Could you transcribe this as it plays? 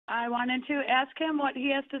I wanted to ask him what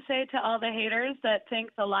he has to say to all the haters that think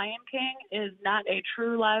The Lion King is not a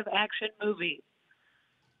true live-action movie.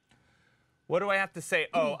 What do I have to say?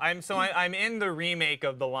 Oh, I'm in the remake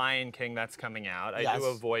of The Lion King that's coming out. I do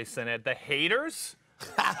a voice in it. The haters?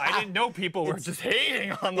 I didn't know people were just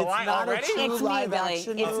hating on The Lion already. It's me,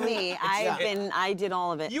 Billy. It's me. I did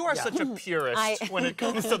all of it. You are such a purist when it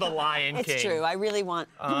comes to The Lion King. It's true. I really want.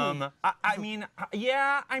 I mean,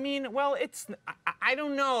 yeah. I mean, well, it's. I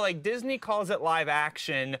don't know. Like Disney calls it live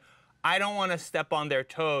action. I don't want to step on their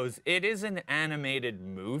toes. It is an animated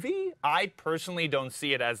movie. I personally don't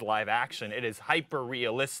see it as live action. It is hyper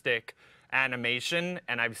realistic animation,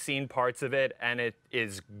 and I've seen parts of it, and it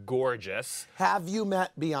is gorgeous. Have you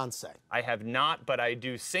met Beyonce? I have not, but I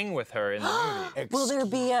do sing with her in the movie. Will there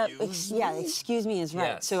be a? Excuse me is right.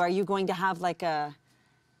 Yes. So are you going to have like a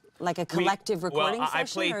collective recording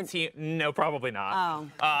session? No, probably not. Oh.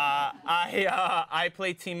 I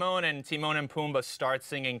play Timon, and Timon and Pumbaa start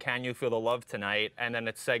singing "Can You Feel the Love Tonight," and then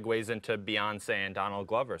it segues into Beyonce and Donald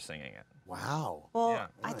Glover singing it. Wow. Well,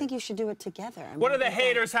 I think you should do it together. What do the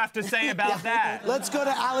haters have to say about that? Let's go to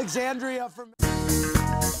Alexandria from...